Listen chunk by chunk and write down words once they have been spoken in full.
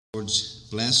Lord's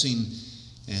blessing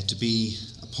to be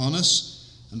upon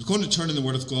us. I'm going to turn in the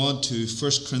Word of God to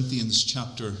 1 Corinthians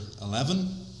chapter 11.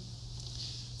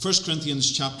 1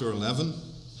 Corinthians chapter 11.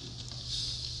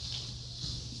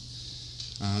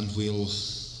 And we'll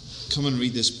come and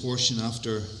read this portion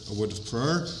after a word of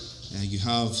prayer. You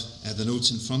have the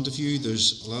notes in front of you.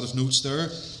 There's a lot of notes there.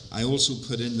 I also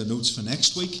put in the notes for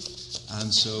next week.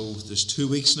 And so there's 2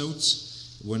 weeks'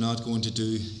 notes. We're not going to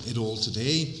do it all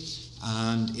today.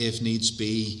 And if needs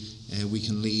be, we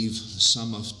can leave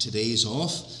some of today's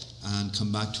off and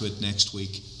come back to it next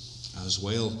week as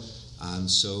well. And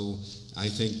so I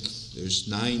think there's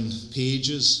 9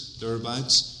 pages,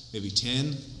 thereabouts, maybe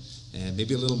 10.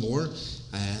 Maybe a little more,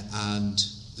 and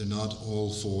they're not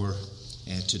all for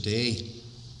today.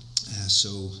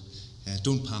 So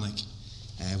don't panic.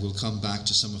 We'll come back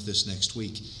to some of this next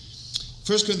week.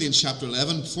 1 Corinthians chapter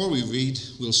 11, before we read,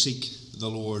 we'll seek the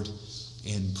Lord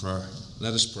in prayer.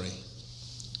 Let us pray.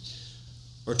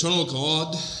 Our eternal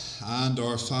God and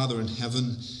our Father in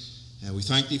heaven, we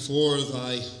thank Thee for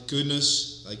Thy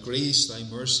goodness, Thy grace, Thy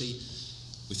mercy.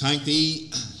 We thank Thee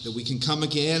that we can come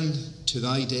again to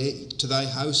Thy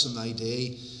house on Thy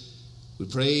day. We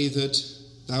pray that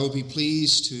Thou would be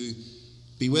pleased to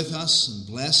be with us and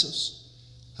bless us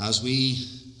as we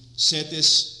set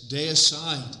this day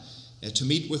aside to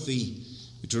meet with Thee,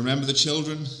 to remember the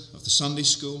children of the Sunday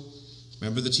school.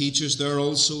 Remember the teachers there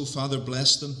also. Father,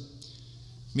 bless them.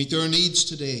 Meet their needs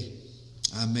today,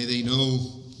 and may they know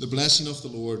the blessing of the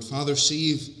Lord. Father,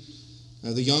 save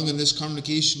the young in this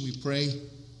congregation, we pray.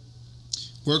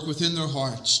 Work within their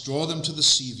hearts, draw them to the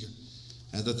Saviour,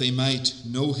 that they might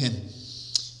know Him,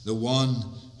 the one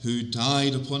who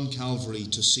died upon Calvary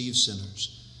to save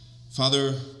sinners.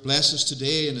 Father, bless us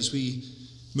today, and as we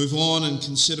move on and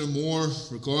consider more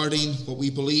regarding what we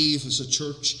believe as a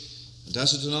church and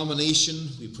as a denomination,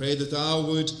 we pray that Thou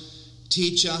would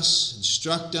teach us,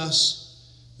 instruct us,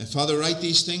 and Father, write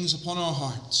these things upon our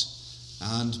hearts,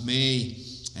 and may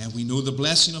we know the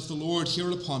blessing of the Lord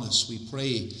here upon us, we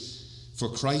pray, for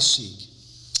Christ's sake.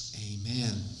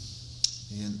 Amen.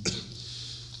 And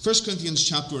 1 Corinthians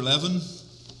chapter 11,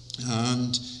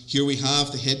 and here we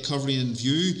have the head covering in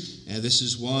view. This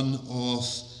is one of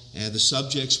the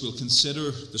subjects we'll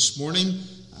consider this morning.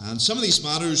 And some of these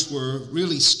matters we're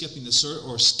really skimming the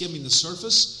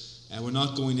surface. We're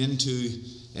not going into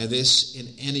this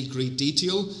in any great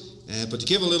detail, but to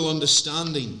give a little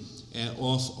understanding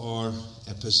of our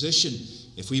position.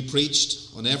 If we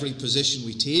preached on every position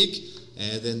we take,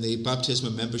 then the baptism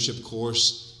and membership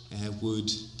course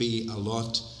would be a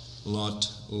lot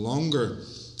longer.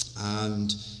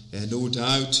 And no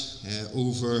doubt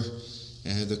over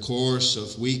the course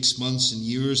of weeks, months and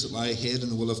years that lie ahead in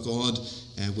the will of God,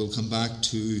 we'll come back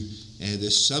to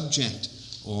this subject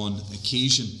on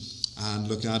occasion and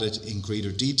look at it in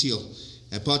greater detail.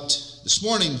 But this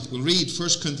morning we'll read 1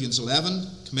 Corinthians 11,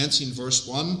 commencing verse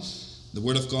 1. The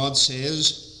Word of God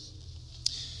says,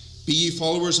 "Be ye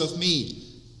followers of me,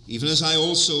 even as I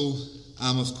also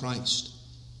am of Christ.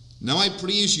 Now I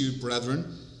praise you,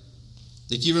 brethren,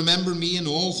 that ye remember me in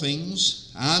all things,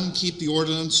 and keep the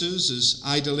ordinances as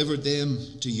I delivered them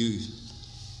to you.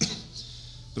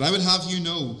 But I would have you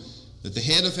know that the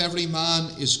head of every man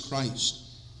is Christ,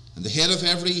 and the head of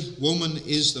every woman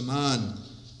is the man,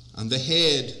 and the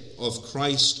head of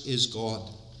Christ is God.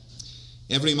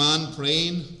 Every man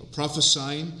praying or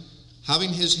prophesying,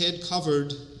 having his head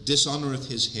covered, dishonoureth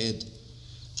his head.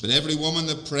 But every woman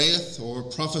that prayeth or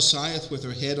prophesieth with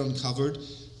her head uncovered,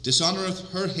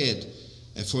 dishonoureth her head,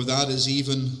 for that is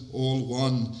even all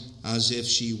one, as if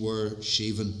she were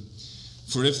shaven.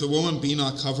 For if the woman be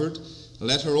not covered,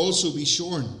 let her also be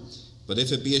shorn. But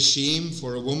if it be a shame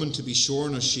for a woman to be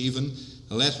shorn or shaven,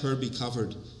 let her be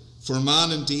covered. For a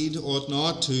man indeed ought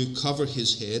not to cover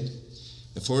his head,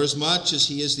 forasmuch as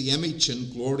he is the image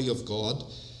and glory of God,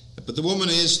 but the woman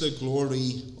is the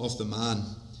glory of the man.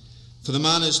 For the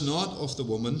man is not of the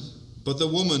woman, but the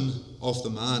woman of the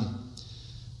man.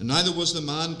 And neither was the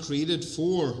man created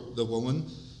for the woman,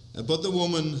 but the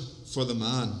woman for the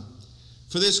man.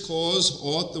 For this cause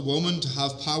ought the woman to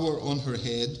have power on her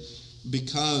head,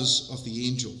 because of the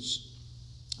angels.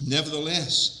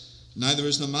 Nevertheless, neither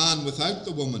is the man without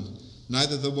the woman,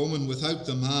 neither the woman without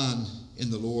the man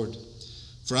in the Lord.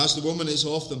 For as the woman is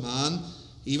of the man,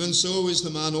 even so is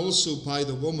the man also by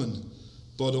the woman,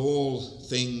 but all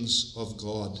things of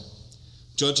God.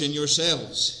 Judge in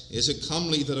yourselves, is it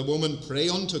comely that a woman pray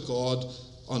unto God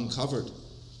uncovered?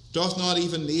 Doth not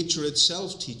even nature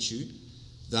itself teach you,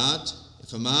 that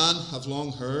if a man have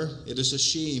long hair, it is a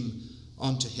shame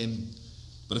unto him?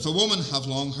 But if a woman have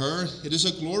long hair, it is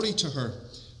a glory to her,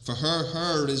 For her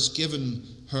hair is given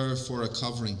her for a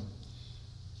covering.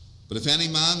 But if any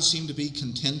man seem to be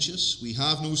contentious, we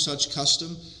have no such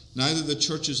custom, neither the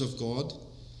churches of God.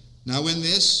 Now in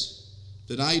this,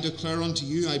 that I declare unto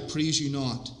you, I praise you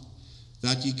not,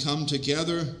 that ye come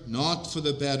together, not for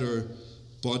the better,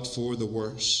 but for the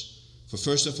worse. For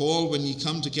first of all, when ye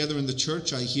come together in the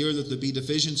church, I hear that there be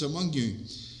divisions among you,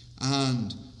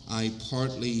 and I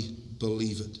partly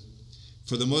believe it.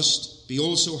 For there must be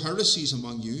also heresies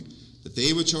among you, that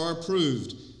they which are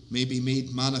approved may be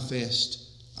made manifest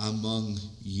among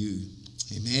you.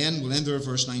 Amen. We'll end there at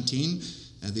verse 19.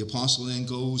 The apostle then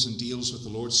goes and deals with the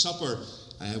Lord's Supper,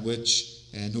 which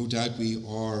no doubt we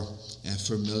are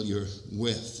familiar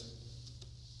with.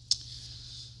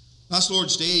 Last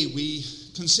Lord's Day, we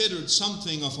considered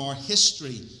something of our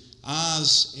history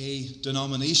as a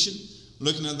denomination,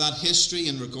 looking at that history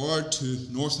in regard to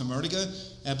North America,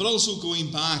 but also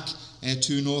going back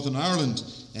to Northern Ireland,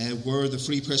 where the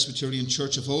Free Presbyterian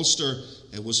Church of Ulster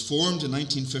was formed in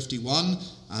 1951,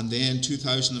 and then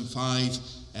 2005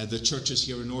 the churches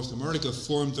here in North America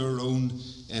formed their own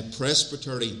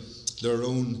presbytery, their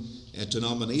own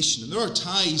denomination. And there are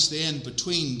ties then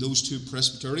between those two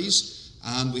presbyteries,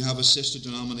 and we have a sister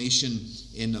denomination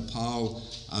in Nepal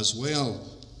as well.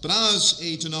 But as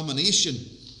a denomination,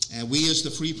 we as the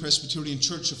Free Presbyterian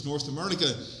Church of North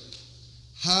America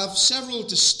have several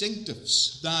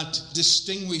distinctives that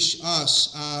distinguish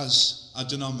us as a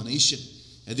denomination.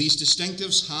 These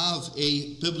distinctives have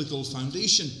a biblical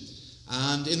foundation,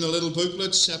 and in the little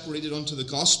booklet separated unto the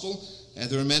gospel,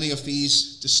 there are many of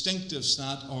these distinctives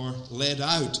that are laid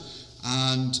out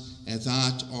and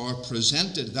that are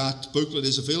presented. That booklet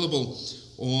is available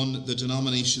on the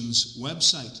denomination's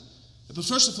website. But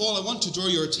first of all, I want to draw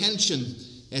your attention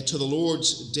to the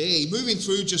Lord's Day, moving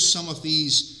through just some of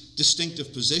these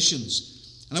distinctive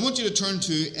positions. And I want you to turn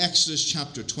to Exodus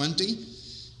chapter 20.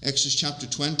 Exodus chapter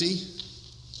 20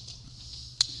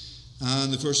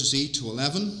 and the verses 8 to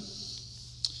 11.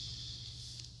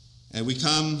 We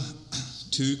come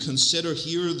to consider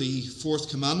here the fourth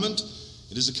commandment.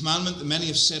 It is a commandment that many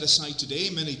have set aside today.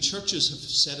 Many churches have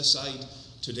set aside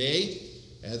today.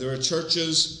 There are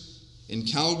churches in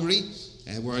Calgary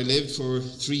where I lived for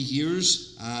 3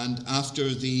 years, and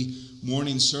after the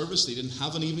morning service, they didn't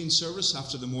have an evening service.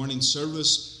 After the morning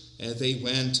service, they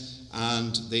went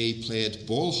and they played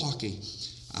ball hockey,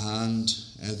 and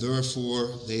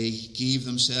therefore they gave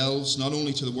themselves not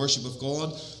only to the worship of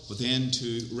God, but then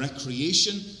to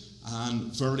recreation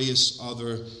and various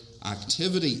other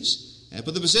activities.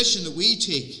 But the position that we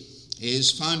take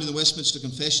is found in the Westminster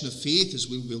Confession of Faith, as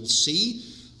we will see,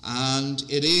 and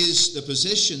it is the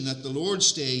position that the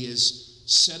Lord's Day is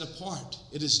set apart.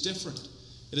 It is different.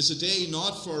 It is a day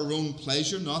not for our own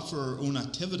pleasure, not for our own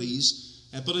activities,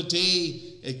 but a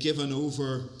day given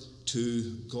over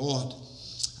to God.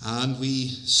 And we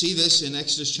see this in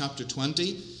Exodus chapter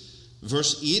 20,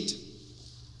 verse 8.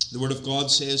 The Word of God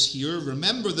says here,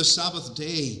 "Remember the Sabbath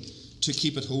day to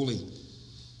keep it holy.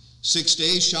 6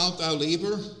 days shalt thou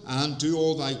labor and do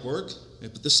all thy work,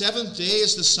 but the seventh day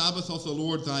is the Sabbath of the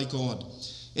Lord thy God.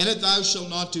 In it thou shalt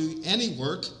not do any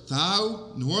work,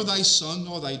 thou, nor thy son,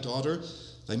 nor thy daughter,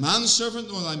 thy manservant,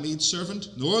 nor thy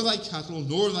maidservant, nor thy cattle,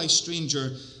 nor thy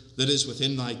stranger that is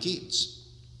within thy gates."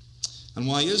 And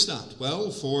why is that?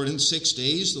 Well, for in 6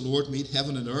 days the Lord made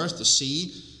heaven and earth, the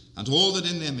sea, and all that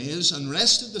in them is, and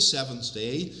rested the seventh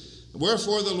day.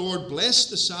 Wherefore the Lord blessed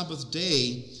the Sabbath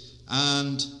day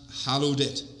and hallowed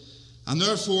it. And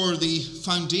therefore the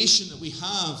foundation that we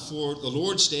have for the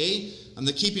Lord's Day and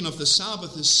the keeping of the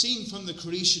Sabbath is seen from the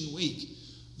creation week.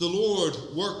 The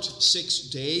Lord worked 6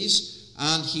 days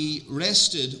and he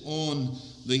rested on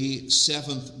the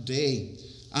seventh day.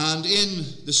 And in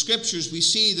the scriptures we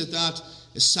see that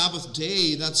Sabbath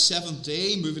day, that seventh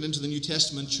day, moving into the New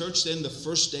Testament church, then the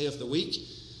first day of the week,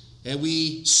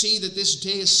 we see that this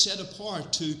day is set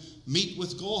apart to meet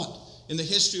with God. In the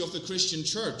history of the Christian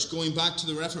church, going back to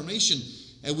the Reformation,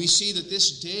 we see that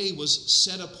this day was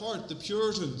set apart. The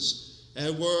Puritans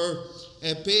were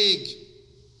big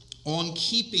on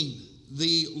keeping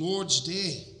the Lord's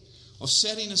Day, of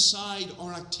setting aside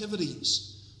our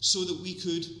activities so that we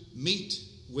could meet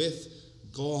with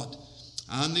God.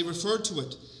 And they referred to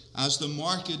it as the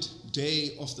market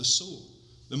day of the soul.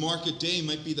 The market day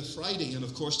might be the Friday, and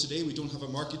of course today we don't have a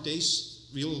market day.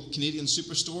 Real Canadian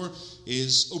Superstore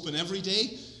is open every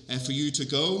day for you to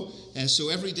go. So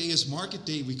every day is market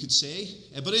day, we could say.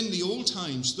 But in the old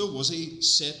times, there was a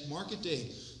set market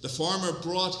day. The farmer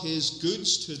brought his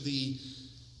goods to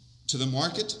the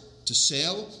market to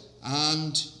sell,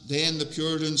 and then the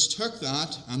Puritans took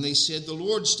that and they said the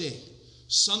Lord's Day.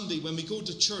 Sunday, when we go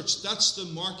to church, that's the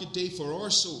market day for our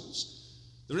souls.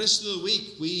 The rest of the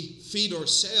week we feed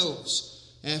ourselves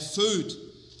food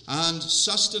and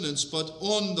sustenance, but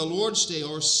on the Lord's Day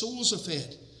our souls are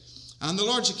fed. And the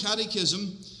Larger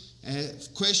Catechism,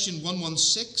 question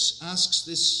 116, asks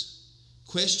this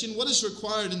question: what is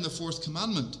required in the fourth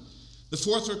commandment? The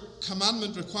fourth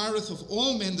commandment requireth of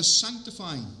all men the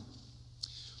sanctifying,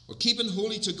 or keeping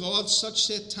holy to God such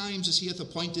set times as he hath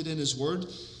appointed in his word,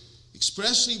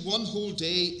 expressly one whole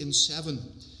day in 7,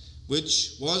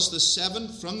 which was the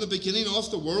 7th from the beginning of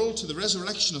the world to the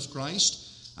resurrection of Christ,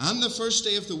 and the first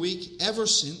day of the week ever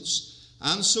since,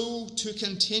 and so to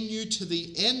continue to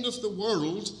the end of the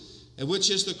world, which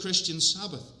is the Christian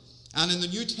Sabbath, and in the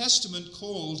New Testament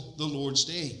called the Lord's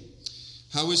Day.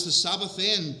 How is the Sabbath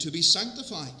then to be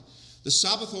sanctified? The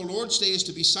Sabbath or Lord's Day is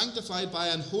to be sanctified by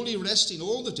an holy resting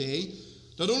all the day,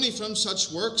 not only from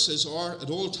such works as are at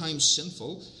all times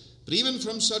sinful, but even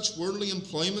from such worldly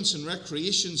employments and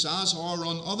recreations as are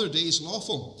on other days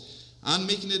lawful, and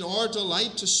making it our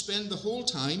delight to spend the whole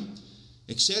time,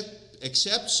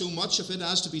 except so much of it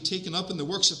as to be taken up in the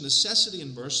works of necessity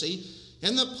and mercy,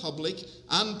 in the public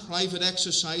and private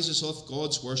exercises of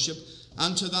God's worship,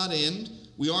 and to that end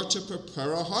we are to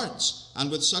prepare our hearts, and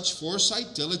with such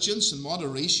foresight, diligence, and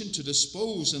moderation to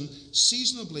dispose and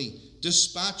seasonably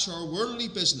dispatch our worldly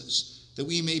business, that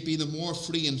we may be the more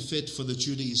free and fit for the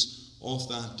duties of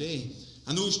that day.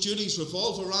 And those duties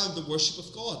revolve around the worship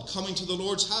of God, coming to the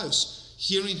Lord's house,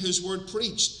 hearing his word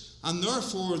preached, and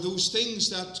therefore those things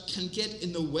that can get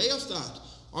in the way of that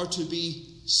are to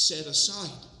be set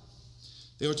aside.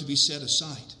 They are to be set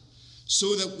aside,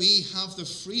 so that we have the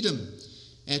freedom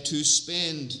to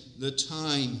spend the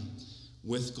time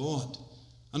with God.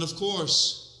 And of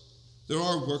course, there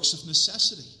are works of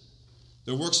necessity.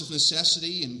 There are works of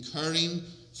necessity in caring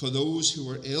for those who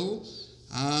are ill,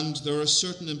 and there are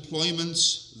certain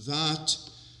employments that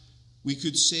we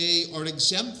could say are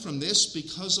exempt from this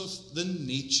because of the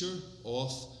nature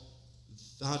of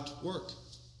that work.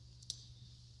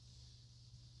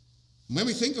 When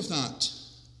we think of that,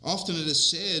 often it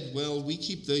is said, well, we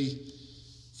keep the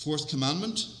fourth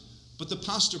commandment, but the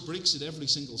pastor breaks it every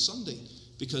single Sunday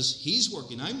because he's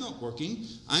working. I'm not working.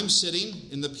 I'm sitting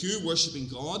in the pew worshiping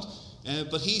God,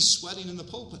 but he's sweating in the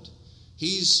pulpit.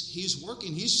 He's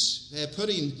working. He's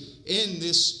putting in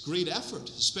this great effort,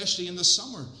 especially in the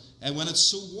summer when it's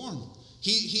so warm.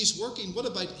 He's working. What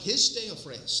about his day of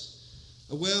rest?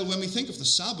 Well, when we think of the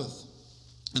Sabbath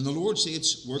and the Lord's Day,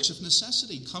 it's works of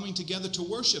necessity. Coming together to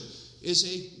worship is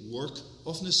a work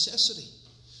of necessity.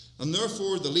 And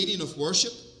therefore, the leading of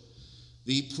worship,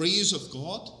 the praise of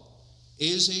God,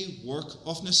 is a work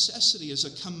of necessity, is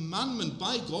a commandment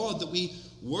by God that we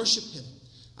worship him.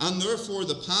 And therefore,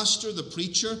 the pastor, the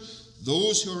preacher,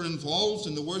 those who are involved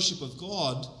in the worship of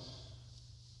God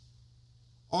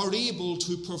are able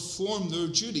to perform their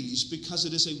duties because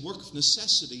it is a work of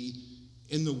necessity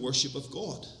in the worship of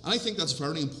God. And I think that's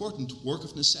very important, work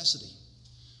of necessity.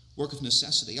 Work of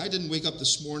necessity. I didn't wake up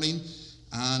this morning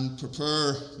and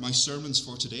prepare my sermons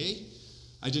for today.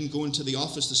 I didn't go into the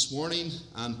office this morning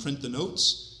and print the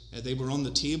notes. They were on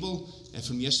the table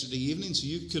from yesterday evening, so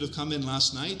you could have come in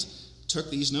last night, took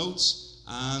these notes,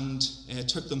 and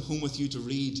took them home with you to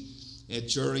read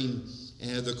during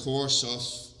the course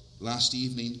of last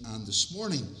evening and this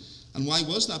morning. And why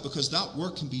was that? Because that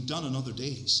work can be done on other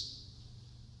days.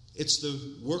 It's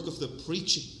the work of the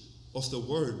preaching of the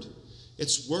word.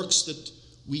 It's works that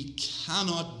we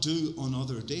cannot do on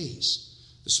other days.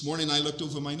 This morning I looked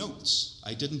over my notes.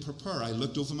 I didn't prepare. I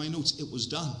looked over my notes. It was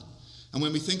done. And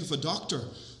when we think of a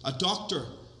doctor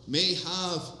may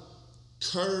have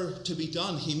care to be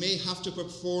done. He may have to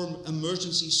perform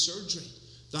emergency surgery.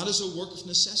 That is a work of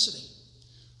necessity.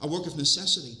 A work of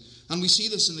necessity. And we see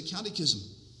this in the Catechism.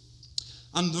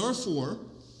 And therefore,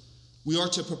 we are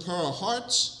to prepare our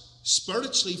hearts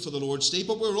spiritually for the Lord's Day,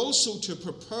 but we're also to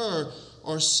prepare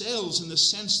ourselves in the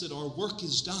sense that our work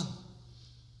is done,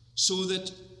 so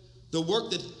that the work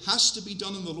that has to be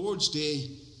done on the Lord's Day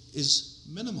is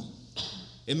minimal.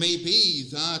 It may be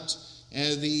that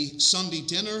the Sunday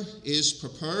dinner is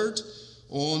prepared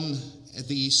on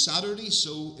the Saturday,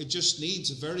 so it just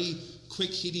needs a very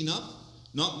quick heating up,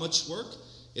 not much work.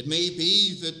 It may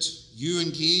be that you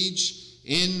engage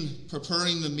in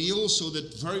preparing the meal so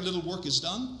that very little work is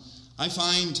done. I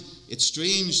find it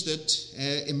strange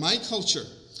that in my culture,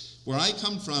 where I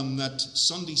come from, that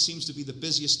Sunday seems to be the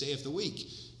busiest day of the week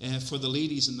for the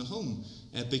ladies in the home,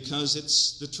 because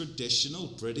it's the traditional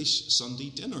British Sunday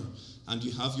dinner. And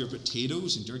you have your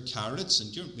potatoes and your carrots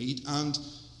and your meat, and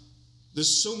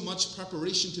there's so much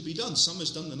preparation to be done. Some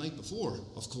is done the night before,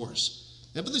 of course.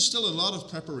 But there's still a lot of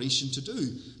preparation to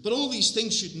do. But all these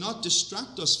things should not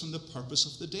distract us from the purpose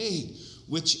of the day,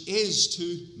 which is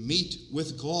to meet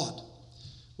with God.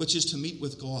 Which is to meet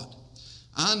with God.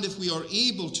 And if we are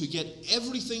able to get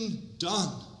everything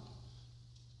done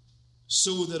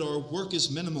so that our work is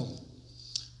minimal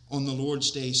on the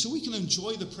Lord's day, so we can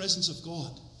enjoy the presence of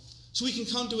God, so we can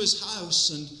come to his house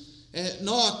and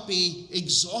not be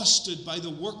exhausted by the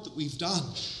work that we've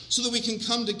done, so that we can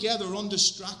come together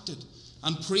undistracted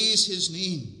and praise his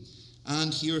name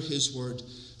and hear his word.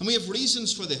 And we have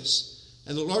reasons for this.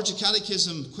 In the Larger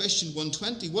Catechism, question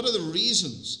 120, what are the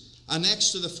reasons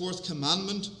annexed to the fourth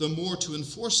commandment, the more to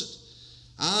enforce it?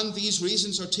 And these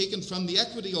reasons are taken from the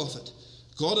equity of it.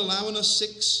 God allowing us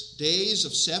 6 days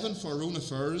of 7 for our own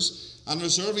affairs, and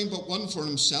reserving but one for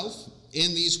himself.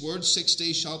 In these words, 6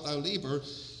 days shalt thou labour,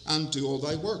 and do all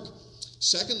thy work.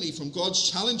 Secondly, from God's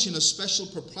challenging a special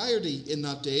propriety in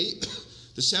that day,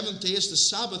 the seventh day is the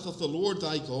Sabbath of the Lord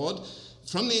thy God,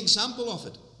 from the example of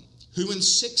it, who in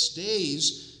 6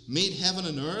 days made heaven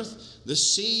and earth, the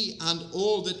sea and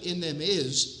all that in them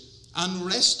is, and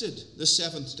rested the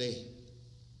seventh day.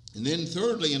 And then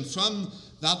thirdly, and from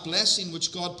that blessing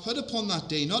which God put upon that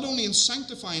day, not only in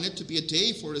sanctifying it to be a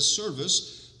day for his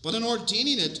service, but in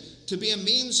ordaining it to be a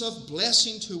means of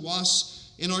blessing to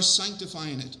us in our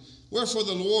sanctifying it. Wherefore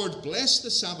the Lord blessed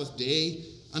the Sabbath day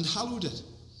and hallowed it.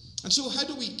 And so how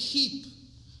do we keep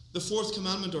the fourth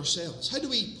commandment ourselves? How do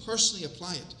we personally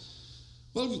apply it?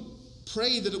 Well,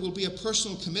 pray that it will be a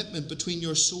personal commitment between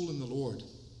your soul and the Lord.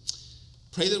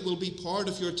 Pray that it will be part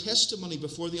of your testimony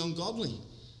before the ungodly.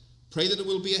 Pray that it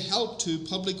will be a help to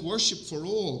public worship for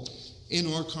all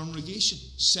in our congregation,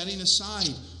 setting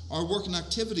aside our work and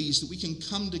activities that we can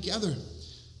come together.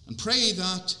 And pray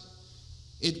that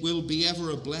it will be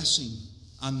ever a blessing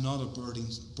and not a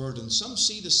burden. Some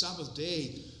see the Sabbath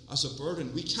day as a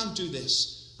burden. We can't do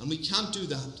this and we can't do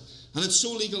that. And it's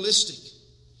so legalistic,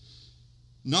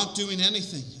 not doing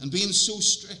anything and being so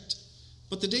strict.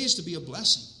 But the day is to be a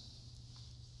blessing.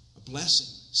 A blessing.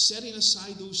 Setting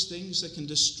aside those things that can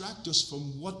distract us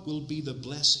from what will be the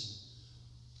blessing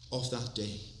of that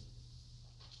day.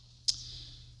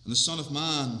 And the Son of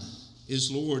Man is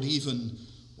Lord even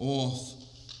of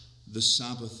the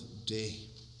Sabbath day.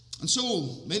 And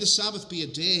so, may the Sabbath be a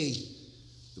day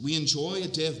that we enjoy, a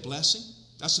day of blessing.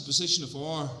 That's the position of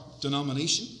our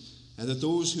denomination. And that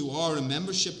those who are in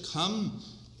membership come,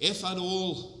 if at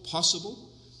all possible,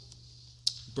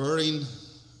 bearing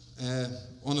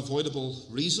unavoidable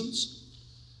reasons,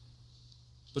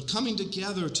 but coming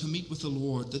together to meet with the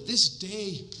Lord, that this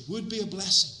day would be a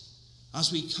blessing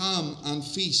as we come and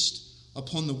feast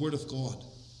upon the Word of God.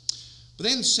 But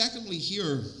then secondly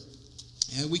here,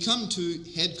 we come to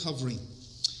head covering.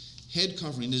 Head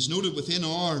covering is noted within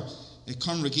our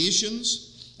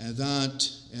congregations that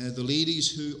the ladies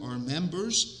who are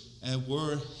members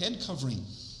wear head covering.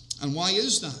 And why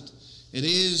is that? It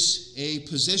is a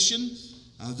position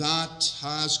that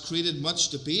has created much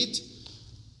debate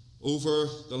over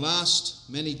the last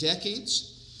many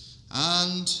decades,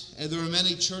 and there are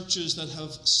many churches that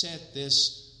have set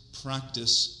this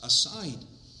practice aside.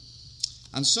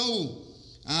 And so,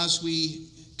 as we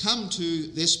come to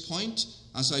this point,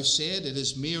 as I've said, it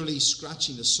is merely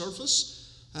scratching the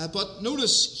surface, but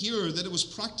notice here that it was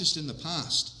practiced in the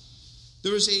past.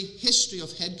 There is a history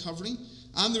of head covering,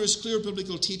 and there is clear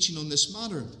biblical teaching on this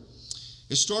matter.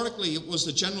 Historically, it was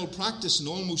the general practice in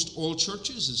almost all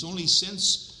churches. It's only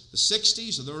since the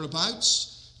 60s or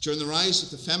thereabouts, during the rise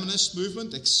of the feminist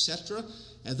movement, etc.,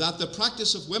 that the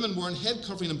practice of women wearing head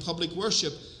covering in public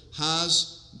worship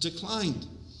has declined.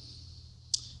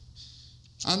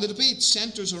 And the debate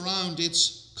centers around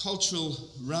its cultural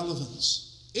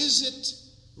relevance. Is it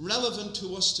relevant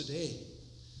to us today?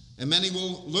 And many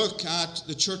will look at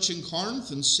the church in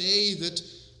Corinth and say that,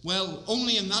 well,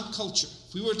 only in that culture.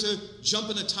 If we were to jump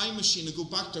in a time machine and go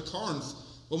back to Corinth,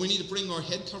 well, we need to bring our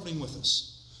head covering with us.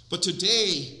 But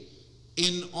today,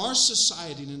 in our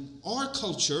society and in our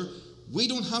culture, we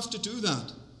don't have to do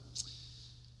that.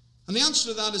 And the answer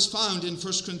to that is found in 1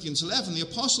 Corinthians 11. The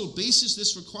apostle bases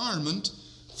this requirement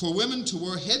for women to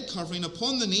wear head covering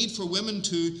upon the need for women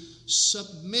to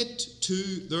submit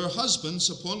to their husbands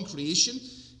upon creation.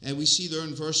 And we see there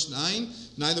in verse 9,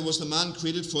 neither was the man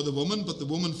created for the woman, but the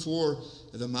woman for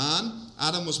the man.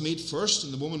 Adam was made first,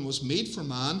 and the woman was made for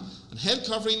man. And head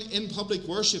covering in public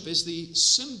worship is the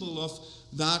symbol of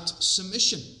that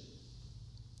submission.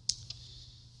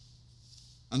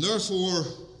 And therefore,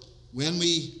 when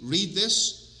we read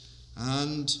this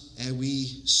and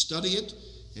we study it,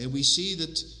 we see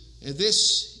that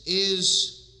this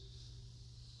is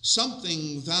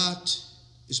something that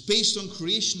is based on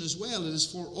creation as well. It is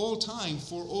for all time,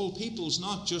 for all peoples,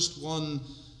 not just one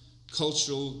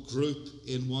cultural group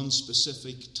in one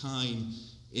specific time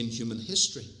in human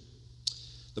history.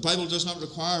 The Bible does not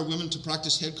require women to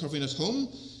practice head covering at home,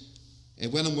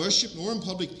 when in worship, nor in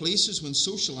public places when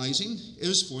socializing. It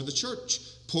is for the church.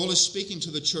 Paul is speaking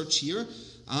to the church here,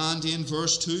 and in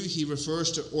verse 2 he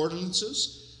refers to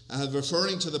ordinances,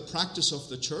 referring to the practice of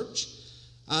the church.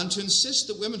 And to insist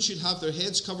that women should have their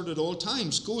heads covered at all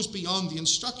times goes beyond the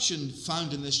instruction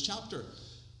found in this chapter.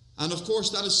 And of course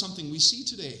that is something we see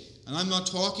today. And I'm not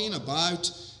talking about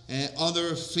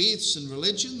other faiths and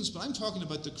religions, but I'm talking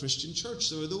about the Christian church.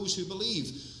 There are those who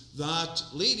believe that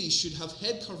ladies should have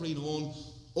head covering on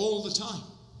all the time.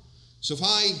 So if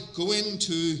I go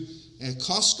into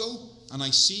Costco and I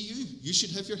see you, you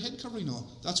should have your head covering on.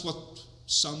 That's what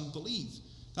some believe.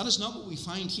 That is not what we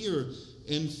find here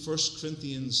in 1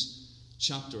 Corinthians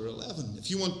chapter 11.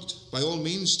 If you want, by all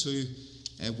means, to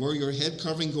wear your head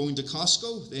covering going to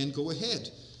Costco, then go ahead.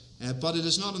 But it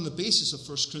is not on the basis of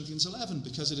 1 Corinthians 11,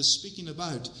 because it is speaking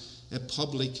about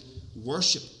public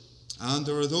worship. And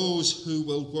there are those who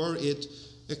will wear it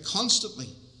constantly,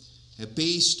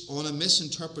 based on a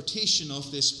misinterpretation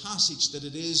of this passage, that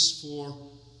it is for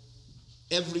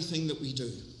everything that we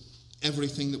do.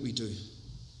 Everything that we do.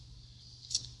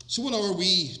 So what are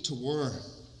we to wear?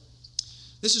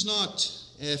 This is not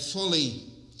fully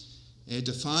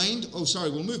defined.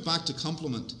 We'll move back to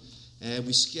complement.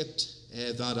 We skipped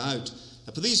that out.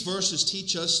 But these verses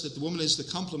teach us that the woman is the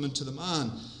complement to the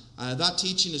man. That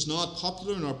teaching is not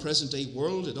popular in our present-day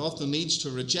world. It often leads to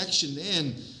a rejection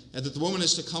then that the woman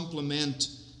is to complement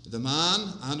the man,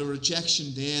 and a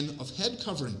rejection then of head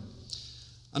covering.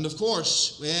 And of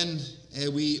course, when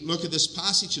we look at this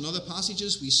passage and other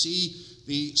passages, we see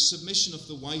the submission of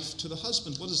the wife to the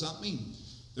husband. What does that mean?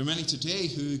 There are many today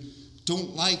who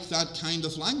don't like that kind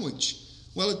of language.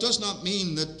 Well, it does not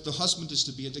mean that the husband is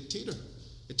to be a dictator.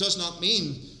 It does not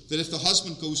mean that if the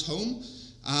husband goes home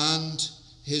and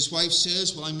his wife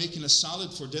says, well, I'm making a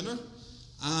salad for dinner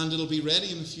and it'll be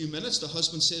ready in a few minutes, the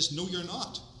husband says, no, you're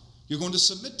not. You're going to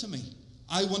submit to me.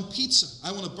 I want pizza.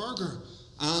 I want a burger.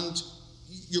 And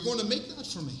you're going to make that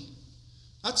for me.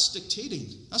 That's dictating.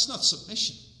 That's not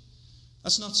submission.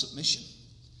 That's not submission.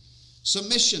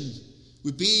 Submission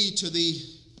would be to the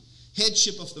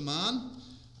headship of the man.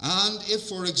 And if,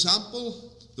 for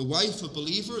example, the wife, a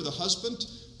believer, the husband,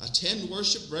 attend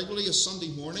worship regularly a Sunday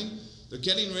morning, they're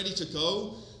getting ready to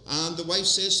go, and the wife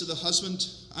says to the husband,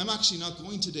 I'm actually not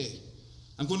going today.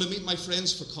 I'm going to meet my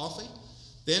friends for coffee.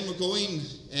 Then we're going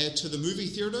to the movie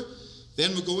theatre.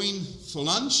 Then we're going for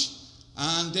lunch.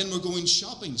 And then we're going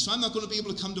shopping. So I'm not going to be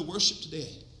able to come to worship today.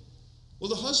 Well,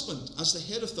 the husband, as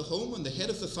the head of the home and the head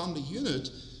of the family unit,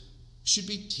 should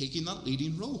be taking that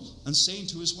leading role and saying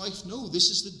to his wife, no, this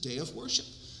is the day of worship.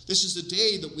 This is the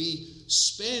day that we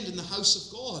spend in the house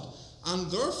of God. And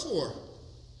therefore,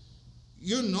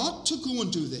 you're not to go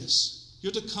and do this.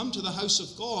 You're to come to the house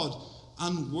of God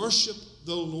and worship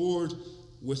the Lord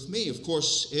with me. Of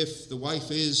course, if the wife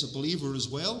is a believer as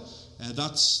well,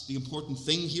 that's the important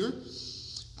thing here.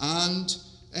 And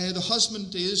the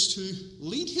husband is to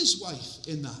lead his wife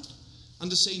in that and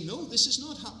to say, no, this is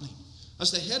not happening.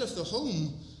 As the head of the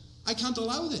home, I can't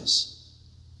allow this.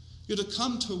 You're to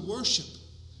come to worship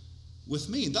with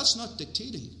me. And that's not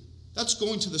dictating. That's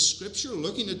going to the scripture,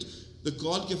 looking at the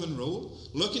God-given role,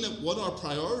 looking at what our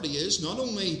priority is, not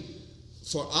only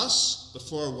for us, but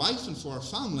for our wife and for our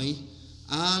family,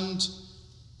 and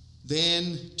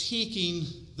then taking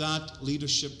that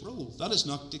leadership role. That is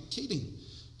not dictating.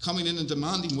 Coming in and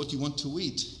demanding what you want to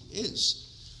eat is,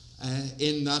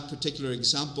 in that particular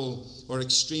example or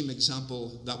extreme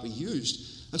example that we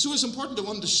used. And so it's important to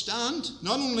understand,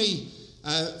 not only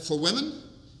for women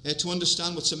to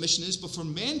understand what submission is, but for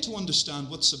men to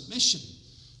understand what submission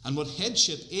and what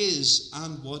headship is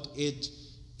and what it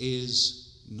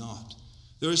is not.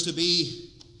 There is to be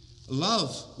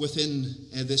love within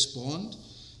this bond.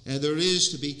 There is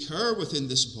to be care within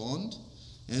this bond.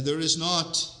 There is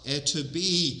not to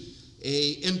be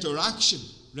an interaction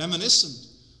reminiscent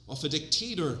of a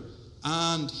dictator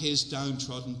and his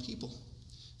downtrodden people.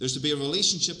 There's to be a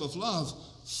relationship of love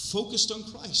focused on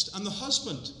Christ. And the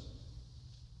husband,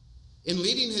 in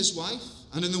leading his wife,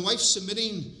 and in the wife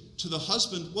submitting to the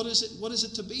husband, what is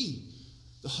it to be?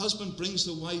 The husband brings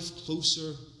the wife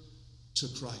closer to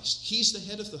Christ. He's the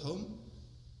head of the home.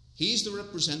 He's the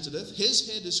representative.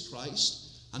 His head is Christ.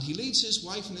 And he leads his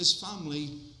wife and his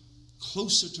family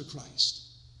closer to Christ.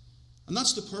 And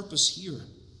that's the purpose here.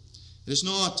 It is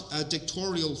not a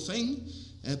dictatorial thing,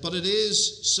 but it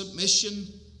is submission,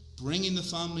 bringing the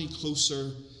family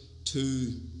closer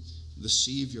to the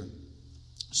Saviour.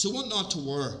 So what not to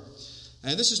wear?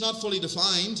 This is not fully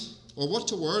defined, or what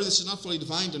to wear. This is not fully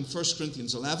defined in 1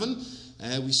 Corinthians 11.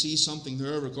 We see something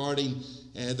there regarding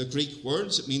the Greek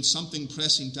words. It means something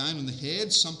pressing down on the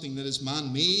head, something that is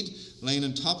man-made, lying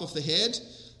on top of the head.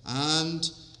 And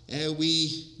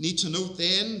we need to note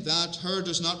then that hair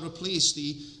does not replace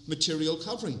the material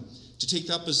covering. To take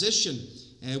that position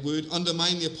would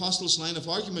undermine the apostles' line of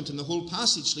argument in the whole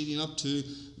passage leading up to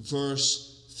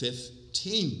verse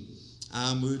 15,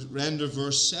 and would render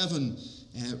verse 7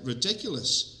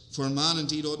 ridiculous. For a man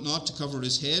indeed ought not to cover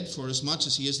his head, for as much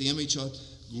as he is the image of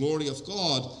glory of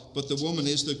God, but the woman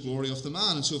is the glory of the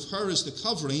man. And so if hair is the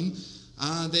covering,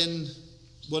 then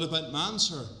what about man's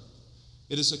hair?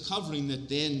 It is a covering that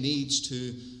then needs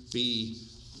to be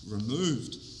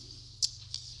removed.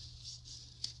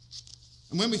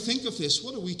 And when we think of this,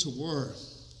 what are we to wear?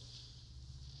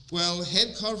 Well,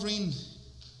 head covering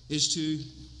is to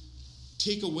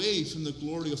take away from the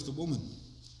glory of the woman.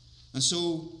 And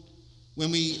so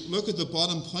when we look at the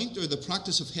bottom point there, the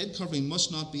practice of head covering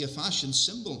must not be a fashion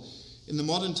symbol. In the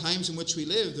modern times in which we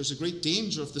live, there's a great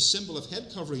danger of the symbol of head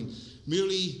covering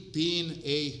merely being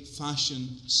a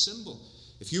fashion symbol.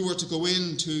 If you were to go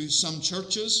into some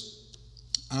churches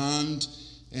and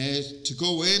to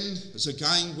go in as a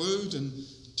gang would and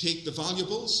take the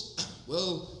valuables,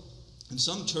 well, in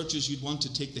some churches you'd want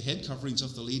to take the head coverings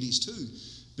of the ladies too,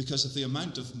 because of the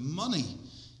amount of money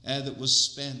that was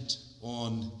spent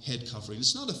on head covering.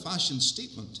 It's not a fashion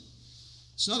statement.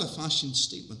 It's not a fashion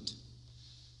statement.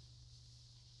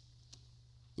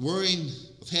 The wearing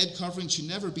of head covering should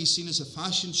never be seen as a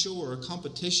fashion show or a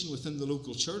competition within the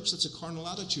local church. That's a carnal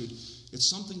attitude. It's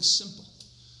something simple.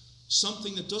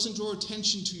 Something that doesn't draw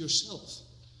attention to yourself.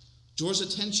 Draws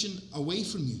attention away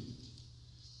from you.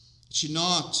 It should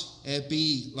not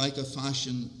be like a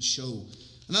fashion show.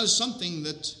 And that is something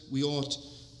that we ought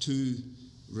to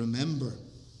remember.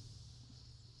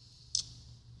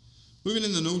 Moving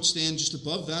in the notes then, just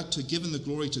above that, to giving the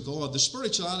glory to God. The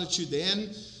spiritual attitude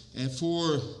then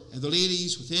for the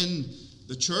ladies within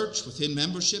the church, within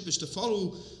membership, is to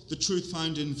follow the truth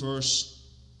found in verse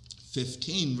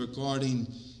 15 regarding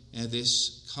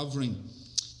this covering.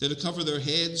 They're to cover their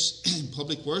heads in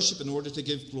public worship in order to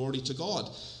give glory to God.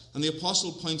 And the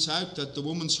apostle points out that the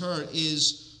woman's hair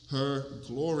is her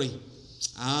glory,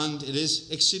 and it is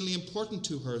exceedingly important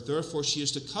to her. Therefore, she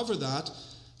is to cover that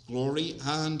glory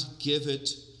and give it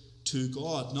to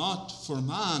God, not for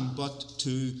man, but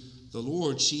to the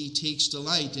Lord. She takes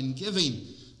delight in giving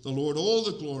the Lord all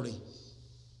the glory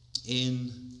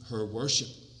in her worship.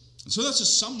 And so that's a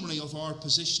summary of our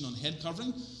position on head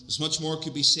covering. There's much more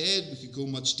could be said. We could go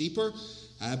much deeper.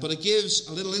 But it gives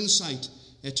a little insight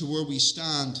to where we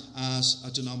stand as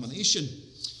a denomination.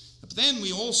 But then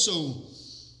we also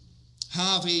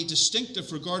have a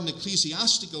distinctive regarding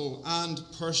ecclesiastical and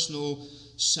personal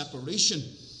separation.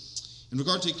 In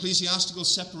regard to ecclesiastical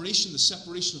separation, the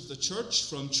separation of the church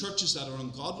from churches that are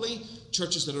ungodly,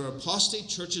 churches that are apostate,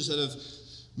 churches that have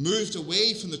moved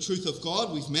away from the truth of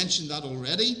God. We've mentioned that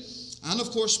already. And of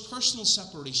course, personal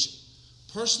separation.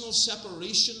 Personal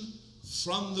separation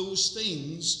from those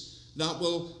things that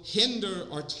will hinder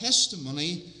our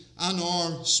testimony and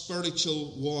our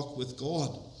spiritual walk with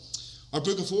God. Our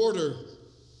Book of Order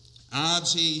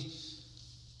adds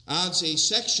a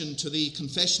section to the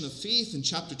Confession of Faith in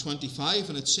chapter 25,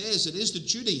 and it says it is the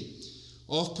duty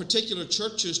of particular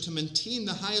churches to maintain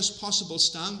the highest possible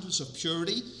standards of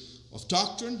purity, of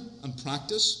doctrine and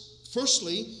practice.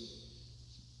 Firstly,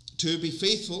 to be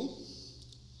faithful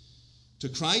to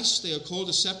Christ. They are called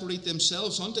to separate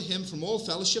themselves unto him from all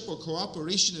fellowship or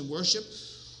cooperation in worship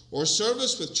or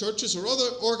service with churches or other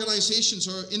organizations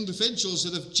or individuals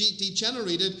that have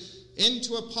degenerated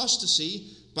into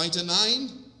apostasy by denying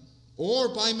or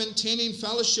by maintaining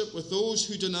fellowship with those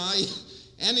who deny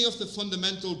any of the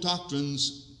fundamental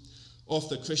doctrines of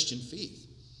the Christian faith.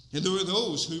 And there are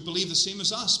those who believe the same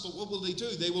as us, but what will they do?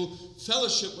 They will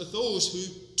fellowship with those who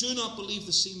do not believe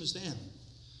the same as them.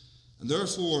 And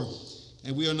therefore,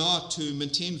 we are not to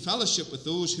maintain fellowship with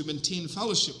those who maintain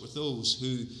fellowship with those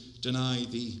who deny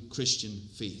the Christian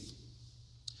faith.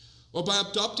 Or by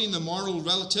adopting the moral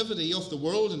relativity of the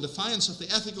world in defiance of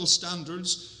the ethical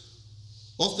standards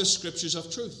of the scriptures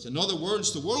of truth. In other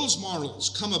words, the world's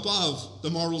morals come above the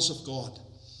morals of God.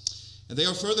 And they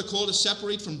are further called to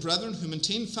separate from brethren who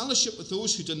maintain fellowship with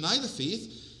those who deny the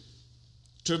faith,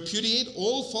 to repudiate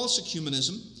all false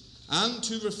ecumenism, and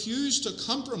to refuse to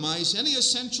compromise any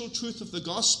essential truth of the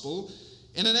gospel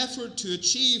in an effort to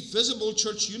achieve visible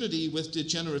church unity with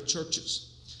degenerate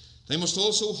churches. They must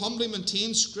also humbly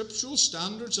maintain scriptural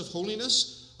standards of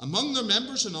holiness among their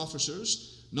members and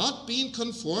officers, not being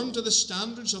conformed to the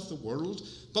standards of the world,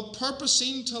 but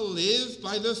purposing to live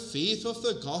by the faith of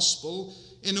the gospel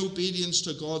in obedience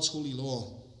to God's holy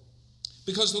law.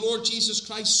 Because the Lord Jesus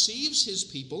Christ saves his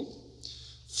people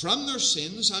from their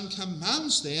sins and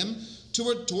commands them to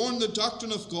adorn the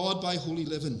doctrine of God by holy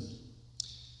living.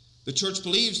 The church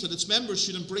believes that its members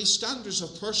should embrace standards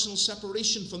of personal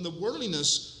separation from the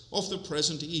worldliness of the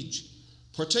present age,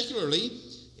 particularly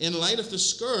in light of the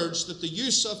scourge that the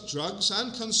use of drugs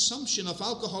and consumption of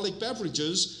alcoholic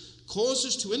beverages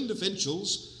causes to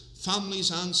individuals,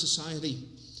 families, and society.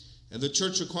 And the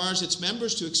church requires its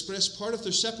members to express part of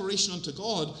their separation unto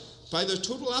God by their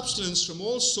total abstinence from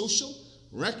all social,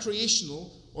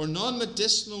 recreational, or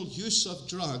non-medicinal use of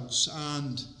drugs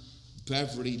and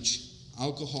beverage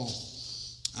alcohol.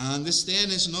 And this then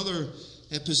is another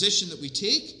position that we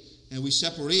take, and we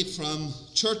separate from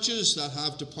churches that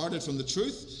have departed from the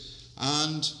truth,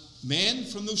 and men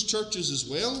from those churches as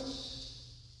well.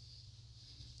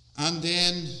 And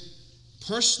then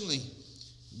personally,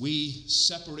 we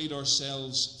separate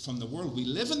ourselves from the world. We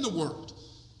live in the world,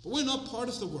 but we're not part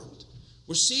of the world.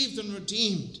 We're saved and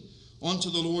redeemed unto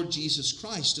the Lord Jesus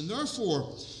Christ. And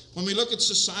therefore, when we look at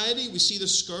society, we see the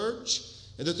scourge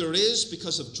that there is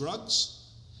because of drugs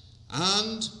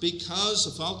and because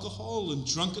of alcohol and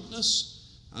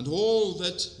drunkenness and all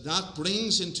that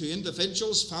brings into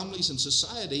individuals, families, and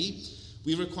society.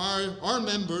 We require our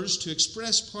members to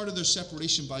express part of their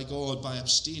separation by God by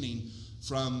abstaining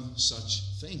from such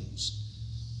things.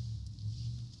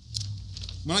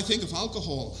 When I think of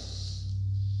alcohol,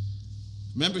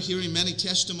 I remember hearing many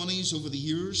testimonies over the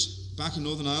years back in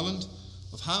Northern Ireland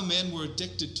of how men were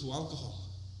addicted to alcohol,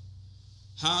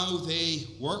 how they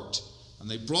worked and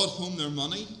they brought home their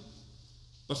money,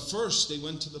 but first they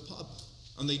went to the pub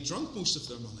and they drank most of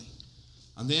their money,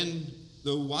 and then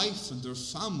their wife and their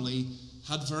family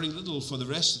had very little for the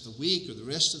rest of the week or the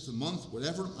rest of the month,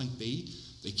 whatever it might be.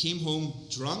 They came home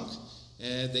drunk,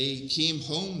 they came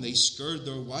home, they scared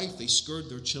their wife, they scared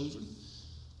their children.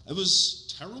 It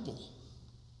was terrible,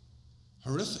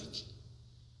 horrific.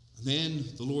 And then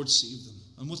the Lord saved them.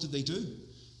 And what did they do?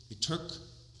 They took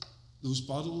those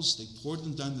bottles, they poured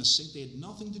them down the sink. They had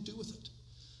nothing to do with it.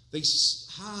 They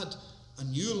had a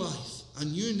new life, a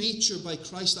new nature by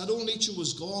Christ. That old nature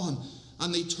was gone,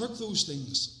 and they took those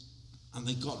things and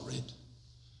they got rid.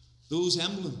 Those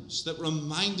emblems that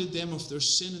reminded them of their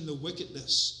sin and the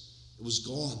wickedness, it was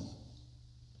gone.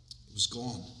 It was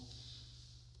gone.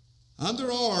 And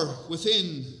there are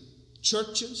within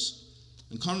churches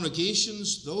and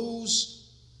congregations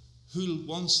those who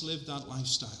once lived that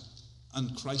lifestyle,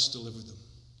 and Christ delivered them.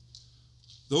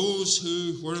 Those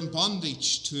who were in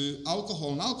bondage to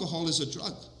alcohol, and alcohol is a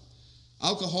drug.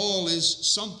 Alcohol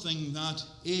is something that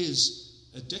is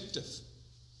addictive.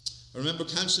 I remember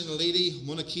counseling a lady on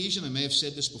one occasion. I may have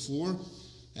said this before,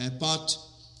 but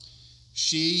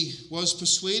she was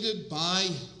persuaded by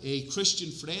a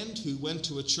Christian friend who went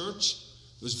to a church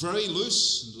that was very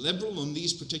loose and liberal on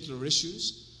these particular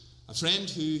issues, a friend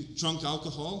who drank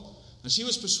alcohol, and she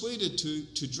was persuaded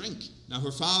to drink. Now,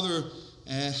 her father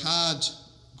had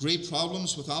great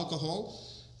problems with alcohol,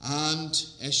 and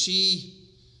she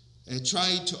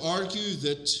tried to argue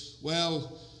that,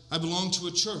 well, I belong to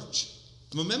a church.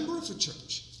 I'm a member of a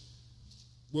church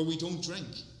where we don't drink.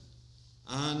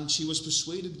 And she was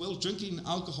persuaded, well, drinking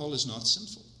alcohol is not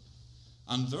sinful,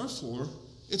 and therefore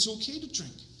it's okay to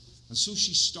drink. And so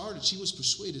she was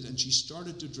persuaded, and she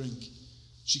started to drink.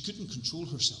 She couldn't control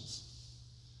herself.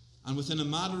 And within a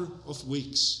matter of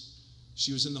weeks,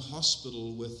 she was in the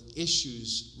hospital with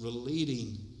issues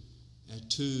relating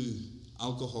to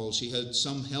alcohol. She had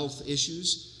some health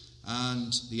issues,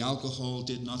 and the alcohol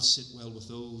did not sit well with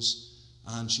those.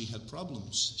 And she had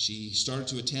problems. She started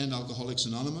to attend Alcoholics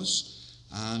Anonymous,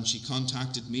 and she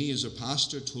contacted me as her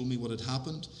pastor, told me what had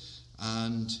happened,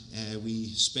 and we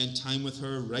spent time with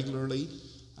her regularly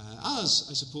as,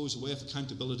 I suppose, a way of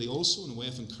accountability also, and a way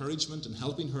of encouragement and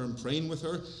helping her and praying with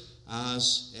her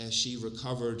as she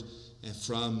recovered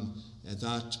from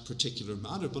that particular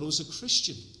matter. But it was a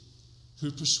Christian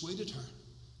who persuaded her,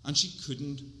 and she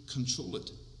couldn't control it.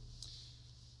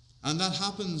 And that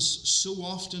happens so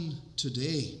often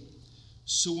today.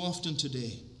 So often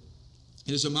today.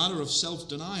 It is a matter of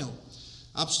self-denial.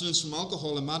 Abstinence from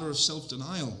alcohol, a matter of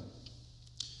self-denial.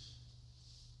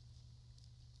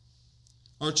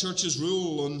 Our church's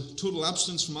rule on total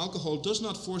abstinence from alcohol does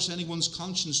not force anyone's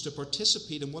conscience to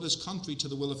participate in what is contrary to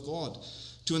the will of God.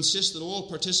 To insist that all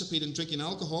participate in drinking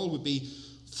alcohol would be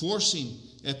forcing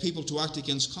people to act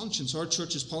against conscience. Our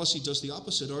church's policy does the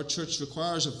opposite. Our church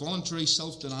requires a voluntary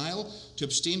self-denial to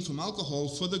abstain from alcohol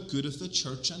for the good of the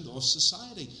church and of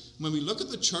society. When we look at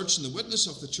the church and the witness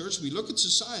of the church, we look at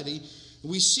society,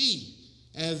 we see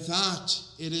that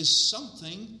it is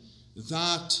something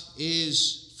that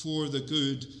is for the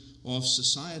good of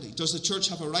society. Does the church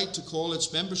have a right to call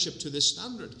its membership to this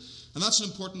standard? And that's an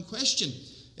important question,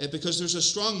 because there's a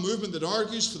strong movement that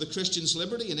argues for the Christian's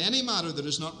liberty in any matter that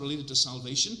is not related to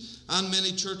salvation, and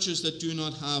many churches that do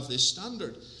not have this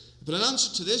standard. But in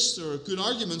answer to this, there are good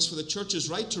arguments for the church's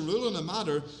right to rule in a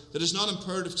matter that is not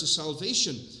imperative to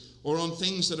salvation, or on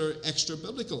things that are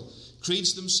extra-biblical.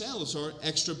 Creeds themselves are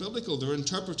extra-biblical. They're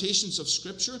interpretations of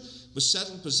Scripture with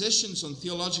settled positions on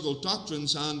theological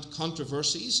doctrines and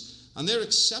controversies, and they're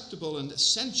acceptable and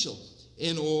essential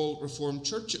in all Reformed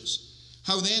churches.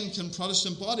 How then can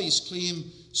Protestant bodies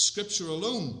claim Scripture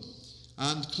alone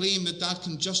and claim that that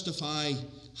can justify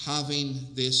having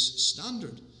this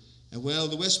standard? Well,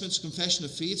 the Westminster Confession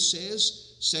of Faith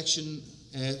says,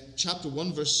 chapter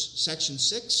 1, section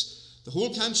 6, the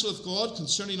whole counsel of God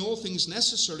concerning all things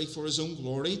necessary for his own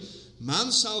glory,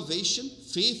 man's salvation,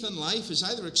 faith and life is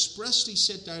either expressly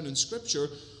set down in Scripture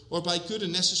or by good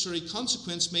and necessary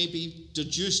consequence may be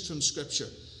deduced from Scripture.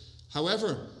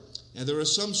 However, there are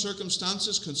some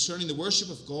circumstances concerning the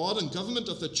worship of God and government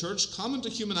of the church common to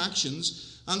human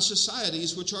actions and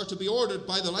societies which are to be ordered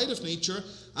by the light of nature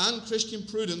and Christian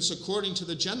prudence according to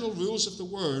the general rules of the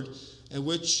Word,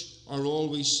 which are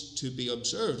always to be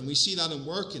observed. And we see that in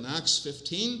work in Acts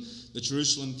 15, the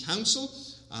Jerusalem Council,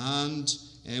 and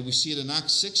we see it in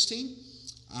Acts 16.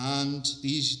 And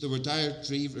there were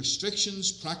dietary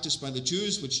restrictions practiced by the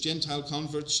Jews, which Gentile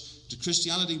converts to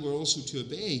Christianity were also to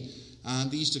obey.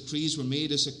 And these decrees were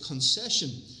made as a concession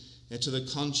to the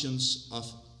conscience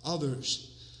of others.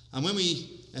 And when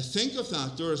we think of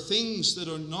that, there are things that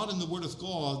are not in the Word of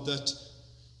God that,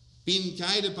 being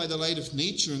guided by the light of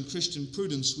nature and Christian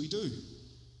prudence, we do.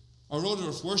 Our order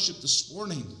of worship this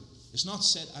morning is not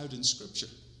set out in Scripture.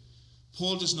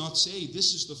 Paul does not say,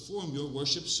 this is the form your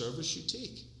worship service should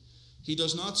take. He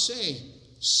does not say,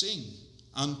 sing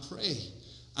and pray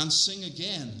and sing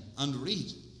again and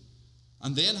read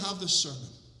and then have the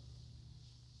sermon.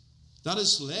 That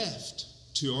is left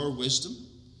to our wisdom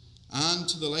and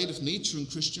to the light of nature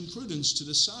and Christian prudence to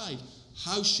decide,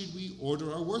 how should we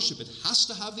order our worship? It has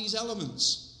to have these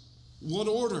elements. What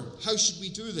order? How should we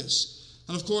do this?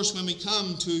 And of course, when we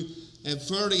come to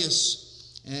various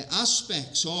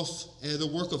aspects of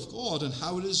the work of God and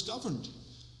how it is governed,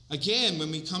 again,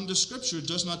 when we come to Scripture, it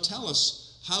does not tell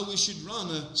us how we should run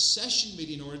a session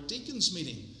meeting or a deacon's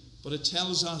meeting, but it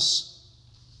tells us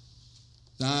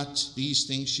that these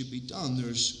things should be done.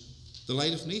 There's the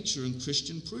light of nature and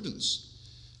Christian prudence.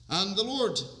 And the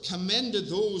Lord commended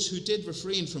those who did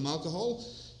refrain from alcohol.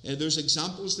 There's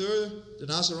examples there, the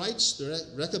Nazarites, the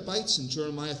Rechabites in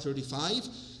Jeremiah 35.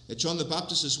 John the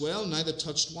Baptist as well, neither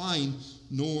touched wine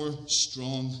nor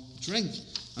strong drink.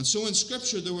 And so in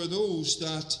Scripture there were those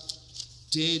that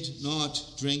did not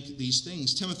drink these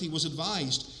things. Timothy was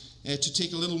advised to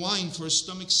take a little wine for his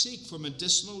stomach's sake, for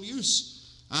medicinal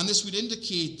use. And this would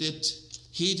indicate that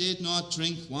he did not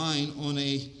drink wine on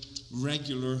a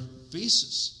regular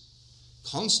basis.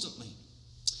 Constantly.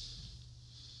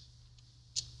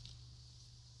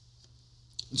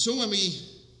 And so when we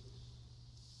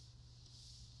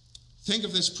think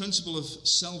of this principle of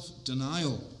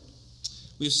self-denial,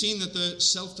 we have seen that the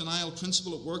self-denial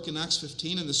principle at work in Acts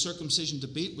 15 and the circumcision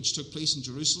debate which took place in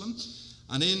Jerusalem,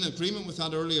 and in agreement with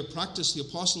that earlier practice, the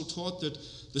apostle taught that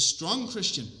the strong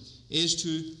Christian is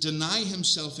to deny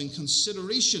himself in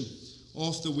consideration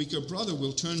of the weaker brother.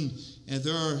 We'll turn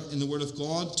there in the Word of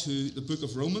God to the book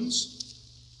of Romans.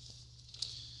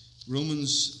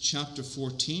 Romans chapter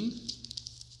 14.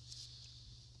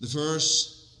 The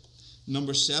verse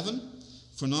number 7.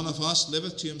 For none of us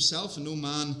liveth to himself, and no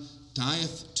man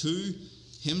dieth to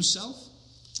himself.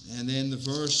 And then the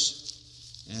verse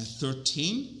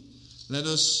 13. Let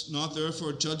us not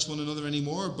therefore judge one another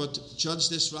anymore, but judge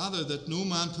this rather, that no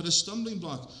man put a stumbling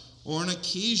block or an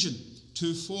occasion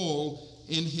to fall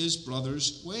in his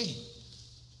brother's way.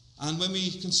 And when we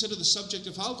consider the subject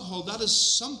of alcohol, that is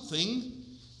something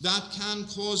that can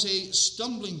cause a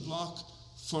stumbling block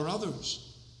for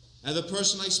others. And the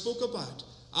person I spoke about,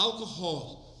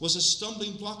 alcohol was a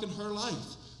stumbling block in her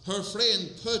life. Her friend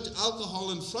put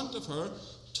alcohol in front of her,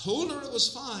 told her it was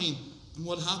fine, and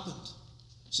what happened?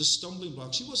 It's a stumbling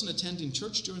block. She wasn't attending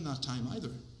church during that time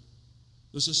either.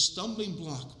 There's a stumbling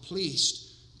block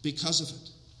placed because of it.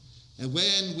 And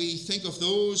when we think of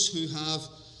those who have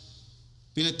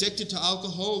Being addicted to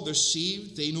alcohol, they're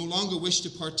saved. They no longer wish to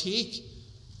partake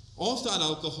of that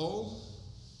alcohol.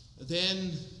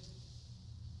 Then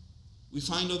we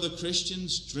find other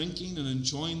Christians drinking and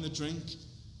enjoying the drink.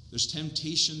 There's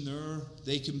temptation there.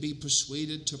 They can be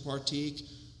persuaded to partake.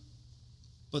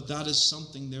 But that is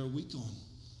something they're weak on.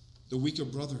 The weaker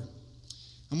brother.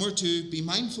 And we're to be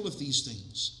mindful of these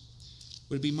things.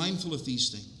 We're to be mindful of these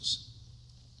things.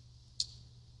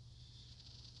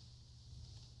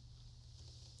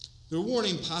 There are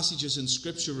warning passages in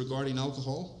Scripture regarding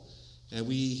alcohol.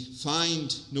 We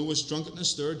find Noah's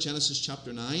drunkenness there, Genesis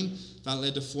chapter 9. That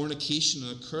led to fornication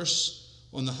and a curse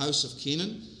on the house of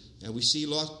Canaan. We see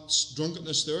Lot's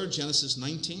drunkenness there, Genesis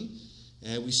 19.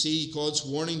 We see God's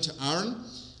warning to Aaron,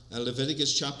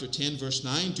 Leviticus chapter 10, verse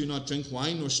 9. Do not drink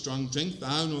wine nor strong drink,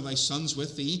 thou nor thy sons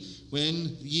with thee,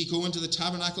 when ye go into the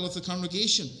tabernacle of the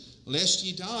congregation, lest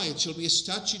ye die. It shall be a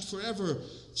statute forever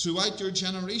throughout your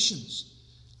generations.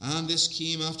 And this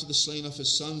came after the slaying of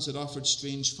his sons that offered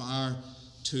strange fire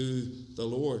to the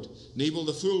Lord. Nabal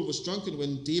the fool was drunken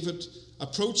when David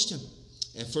approached him.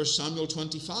 1 Samuel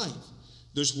 25.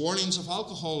 There's warnings of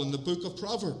alcohol in the book of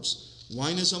Proverbs.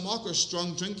 Wine is a mocker,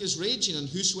 strong drink is raging, and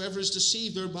whosoever is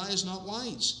deceived thereby is not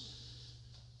wise.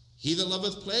 He that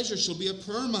loveth pleasure shall be a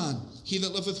poor man. He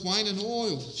that loveth wine and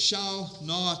oil shall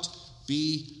not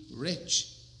be rich.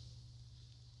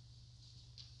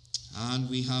 And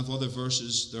we have other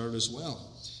verses there as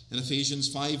well. In Ephesians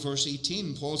 5 verse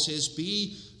 18, Paul says,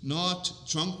 be not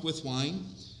drunk with wine,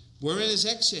 wherein is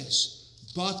excess,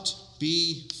 but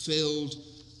be filled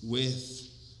with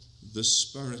the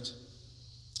Spirit.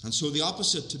 And so the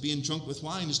opposite to being drunk with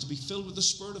wine is to be filled with the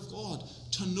Spirit of God,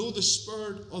 to know the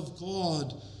Spirit of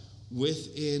God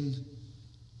within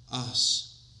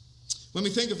us. When we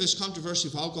think of this controversy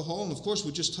of alcohol, and of course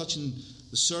we're just touching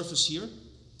the surface here,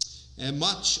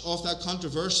 much of that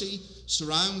controversy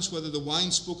surrounds whether the wine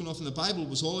spoken of in the Bible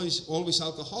was always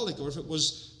alcoholic, or if it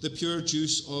was the pure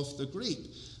juice of the grape.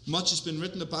 Much has been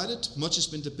written about it, much has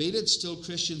been debated, still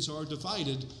Christians are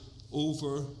divided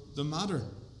over the matter.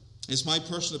 It's my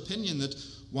personal opinion that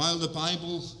while the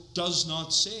Bible does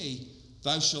not say,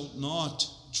 thou shalt not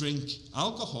drink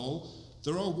alcohol,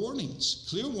 there are warnings,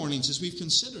 clear warnings, as we've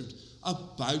considered,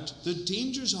 about the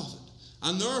dangers of it.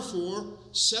 And therefore,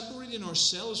 separating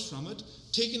ourselves from it,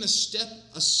 taking a step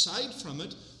aside from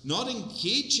it, not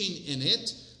engaging in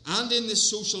it, and in this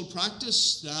social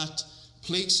practice that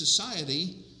plagues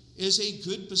society, is a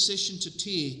good position to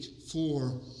take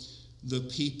for the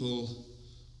people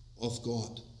of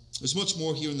God. There's much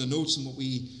more here in the notes than what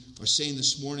we are saying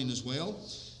this morning as well.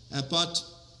 But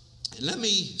let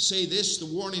me say this, the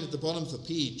warning at the bottom of the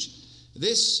page.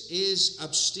 This is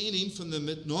abstaining from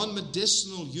the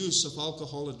non-medicinal use of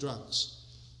alcohol and drugs.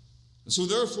 And so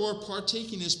therefore,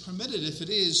 partaking is permitted if it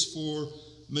is for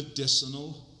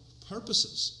medicinal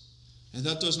purposes. And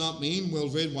that does not mean, well,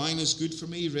 red wine is good for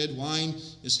me, red wine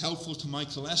is helpful to my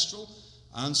cholesterol,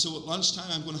 and so at lunchtime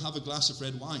I'm going to have a glass of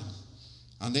red wine.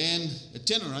 And then at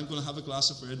dinner I'm going to have a glass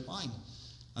of red wine.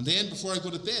 And then before I go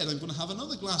to bed I'm going to have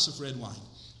another glass of red wine.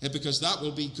 Because that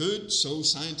will be good, so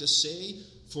scientists say,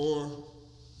 for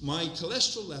my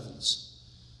cholesterol levels.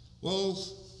 Well,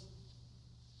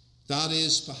 that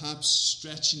is perhaps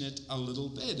stretching it a little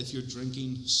bit if you're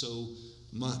drinking so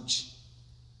much.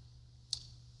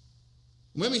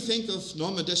 When we think of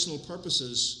non-medicinal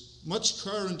purposes, much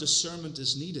care and discernment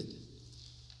is needed.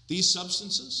 These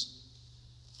substances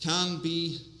can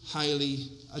be highly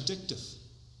addictive.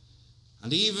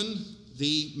 And even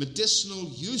the medicinal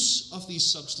use of these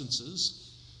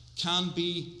substances can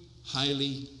be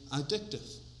highly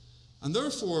addictive. And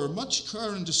therefore, much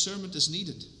care and discernment is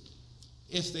needed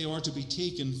if they are to be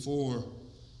taken for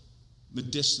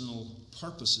medicinal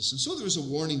purposes. And so there is a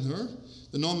warning there.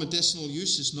 The non-medicinal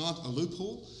use is not a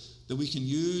loophole that we can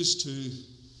use to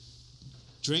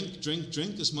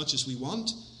drink as much as we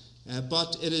want.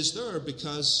 But it is there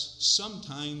because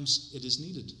sometimes it is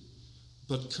needed.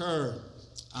 But care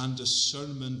and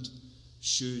discernment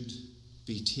should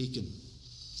be taken.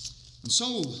 And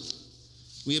so,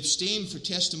 we abstain for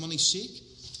testimony's sake.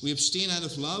 We abstain out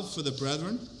of love for the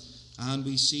brethren. And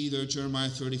we see there, Jeremiah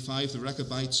 35, the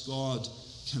Rechabites, God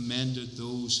commended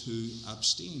those who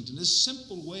abstained. In this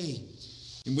simple way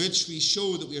in which we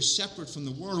show that we are separate from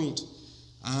the world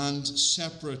and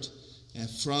separate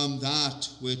from that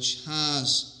which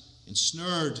has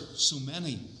ensnared so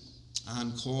many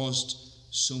and caused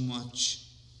so much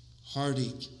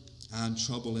heartache and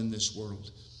trouble in this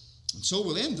world. And so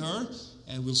we'll end there.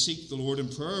 We'll seek the Lord in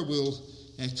prayer. We'll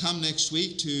come next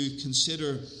week to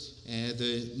consider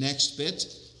the next bit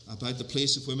about the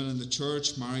place of women in the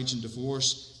church, marriage and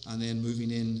divorce, and then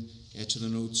moving in to the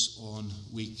notes on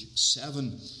week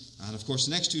 7. And of course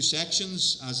the next 2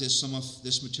 sections, as is some of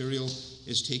this material,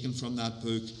 is taken from that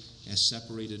book,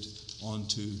 separated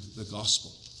onto the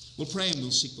gospel. We'll pray and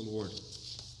we'll seek the Lord.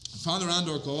 Father and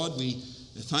our God, we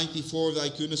thank thee for thy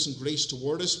goodness and grace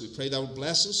toward us. We pray thou would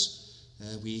bless us.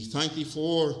 We thank thee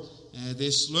for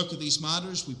this look at these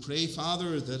matters. We pray,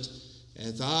 Father, that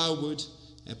thou would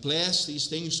bless these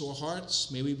things to our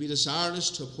hearts. May we be desirous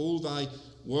to uphold thy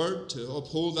word, to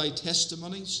uphold thy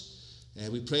testimonies.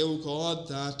 We pray, O God,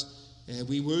 that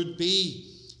we would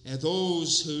be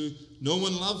those who know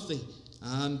and love thee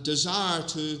and desire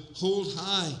to hold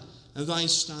high thy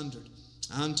standard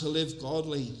and to live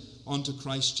godly unto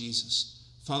Christ Jesus.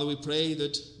 Father, we pray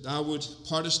that thou would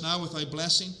part us now with thy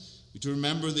blessing. We do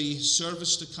remember the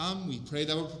service to come. We pray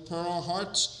thou would prepare our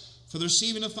hearts for the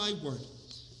receiving of thy word.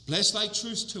 Bless thy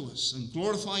truth to us and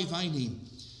glorify thy name.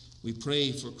 We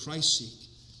pray for Christ's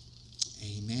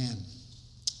sake. Amen.